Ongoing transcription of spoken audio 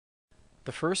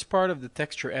The first part of the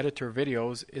texture editor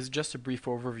videos is just a brief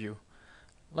overview.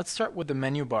 Let's start with the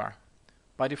menu bar.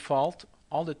 By default,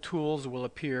 all the tools will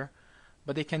appear,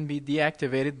 but they can be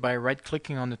deactivated by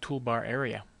right-clicking on the toolbar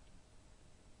area.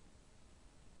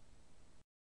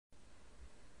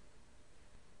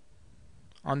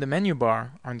 On the menu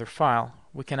bar, under File,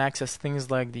 we can access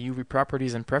things like the UV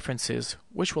properties and preferences,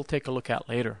 which we'll take a look at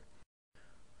later.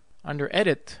 Under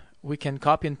Edit, we can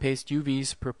copy and paste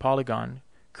UVs per polygon,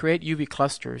 create UV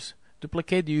clusters,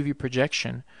 duplicate the UV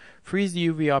projection, freeze the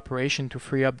UV operation to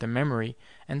free up the memory,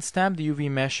 and stamp the UV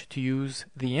mesh to use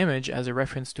the image as a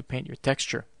reference to paint your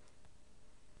texture.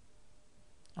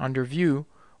 Under View,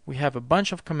 we have a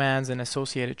bunch of commands and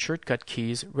associated shortcut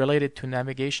keys related to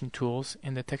navigation tools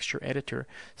in the texture editor,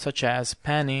 such as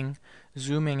panning,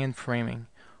 zooming, and framing.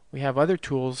 We have other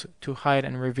tools to hide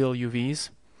and reveal UVs,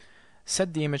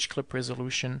 set the image clip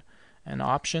resolution, and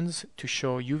options to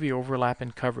show UV overlap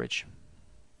and coverage.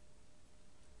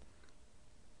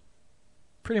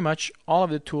 Pretty much all of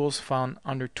the tools found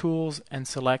under Tools and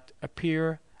Select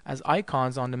appear as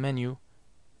icons on the menu,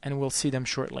 and we'll see them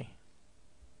shortly.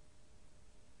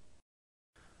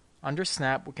 Under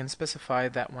Snap, we can specify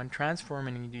that when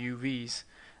transforming the UVs,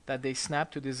 that they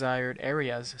snap to desired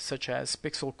areas such as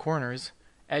pixel corners,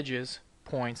 edges,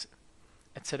 points,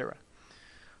 etc.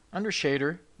 Under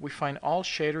Shader, we find all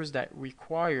shaders that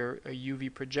require a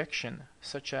UV projection,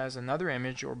 such as another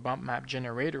image or bump map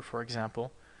generator, for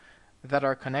example, that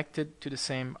are connected to the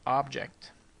same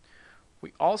object.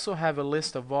 We also have a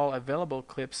list of all available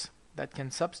clips that can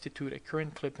substitute a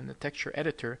current clip in the texture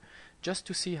editor just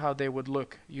to see how they would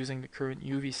look using the current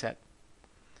UV set.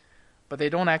 But they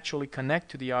don't actually connect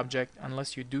to the object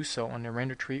unless you do so on the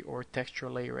render tree or texture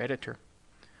layer editor.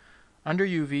 Under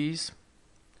UVs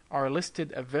are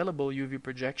listed available UV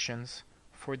projections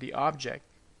for the object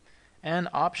and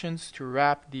options to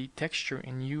wrap the texture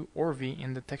in U or V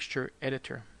in the texture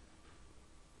editor.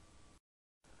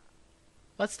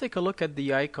 Let's take a look at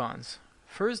the icons.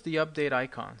 First, the update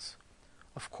icons.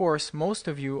 Of course, most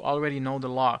of you already know the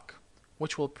lock,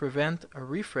 which will prevent a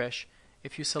refresh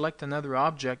if you select another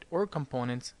object or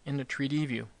components in the 3D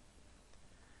view.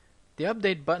 The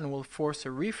update button will force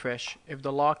a refresh if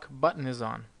the lock button is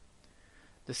on.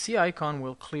 The C icon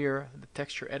will clear the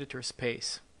texture editor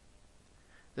space.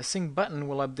 The Sync button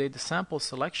will update the sample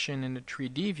selection in the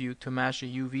 3D view to match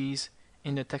the UVs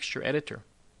in the texture editor.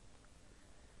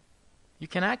 You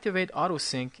can activate Auto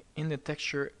Sync in the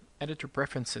texture editor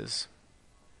preferences.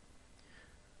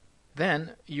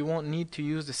 Then you won't need to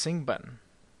use the Sync button.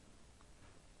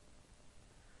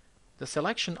 The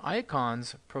selection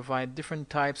icons provide different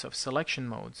types of selection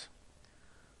modes.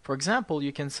 For example,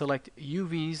 you can select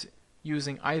UVs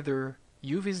using either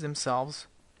UVs themselves,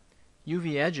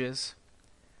 UV edges,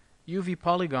 UV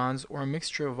polygons, or a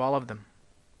mixture of all of them.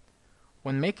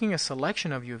 When making a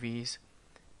selection of UVs,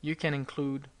 you can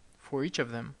include, for each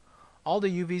of them, all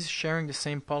the UVs sharing the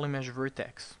same polymesh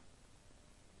vertex.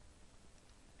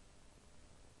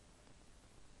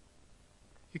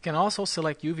 You can also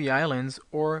select UV islands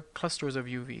or clusters of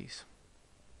UVs.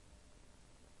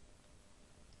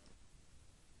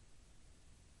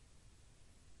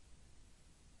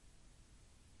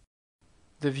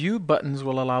 The View buttons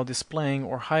will allow displaying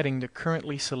or hiding the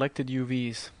currently selected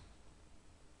UVs.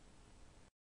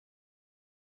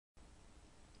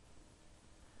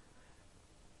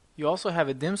 You also have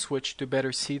a dim switch to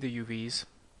better see the UVs.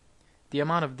 The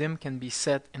amount of dim can be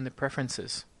set in the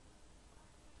preferences.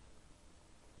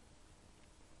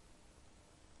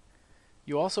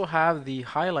 You also have the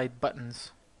highlight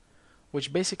buttons,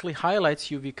 which basically highlights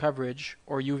UV coverage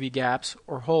or UV gaps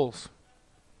or holes.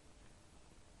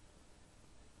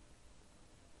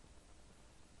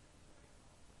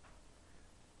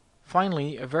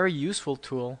 Finally, a very useful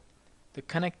tool, the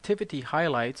connectivity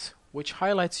highlights, which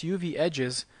highlights UV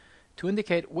edges to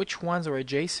indicate which ones are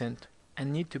adjacent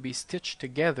and need to be stitched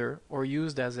together or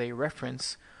used as a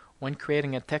reference when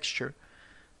creating a texture,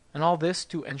 and all this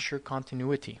to ensure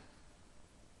continuity.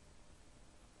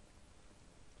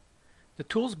 The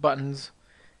Tools buttons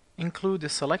include the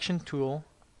Selection tool,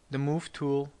 the Move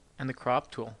tool, and the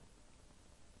Crop tool.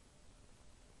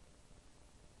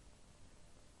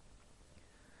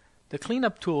 The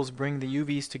Cleanup tools bring the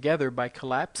UVs together by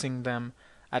collapsing them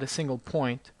at a single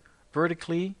point,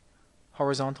 vertically,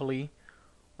 horizontally,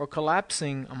 or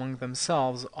collapsing among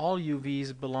themselves all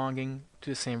UVs belonging to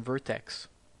the same vertex.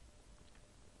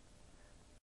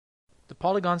 The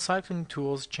Polygon Cycling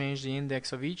tools change the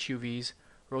index of each UVs,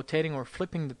 rotating or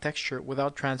flipping the texture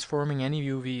without transforming any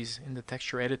UVs in the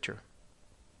texture editor.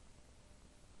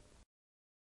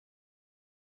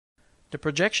 The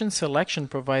projection selection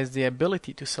provides the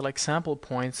ability to select sample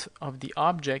points of the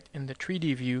object in the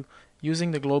 3D view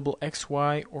using the global X,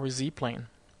 Y, or Z plane.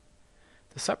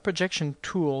 The subprojection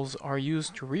tools are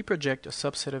used to reproject a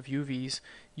subset of UVs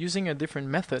using a different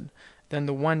method than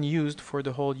the one used for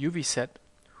the whole UV set,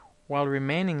 while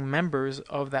remaining members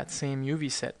of that same UV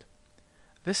set.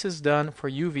 This is done for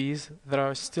UVs that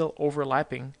are still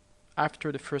overlapping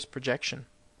after the first projection.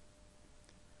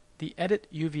 The Edit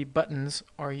UV buttons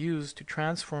are used to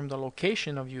transform the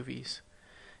location of UVs.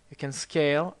 You can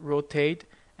scale, rotate,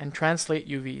 and translate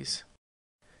UVs.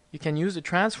 You can use the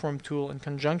Transform tool in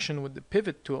conjunction with the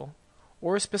Pivot tool,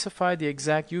 or specify the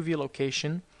exact UV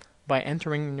location by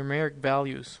entering numeric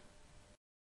values.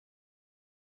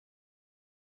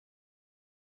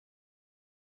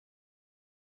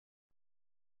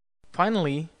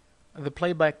 Finally, the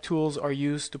Playback tools are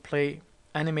used to play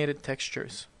animated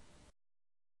textures.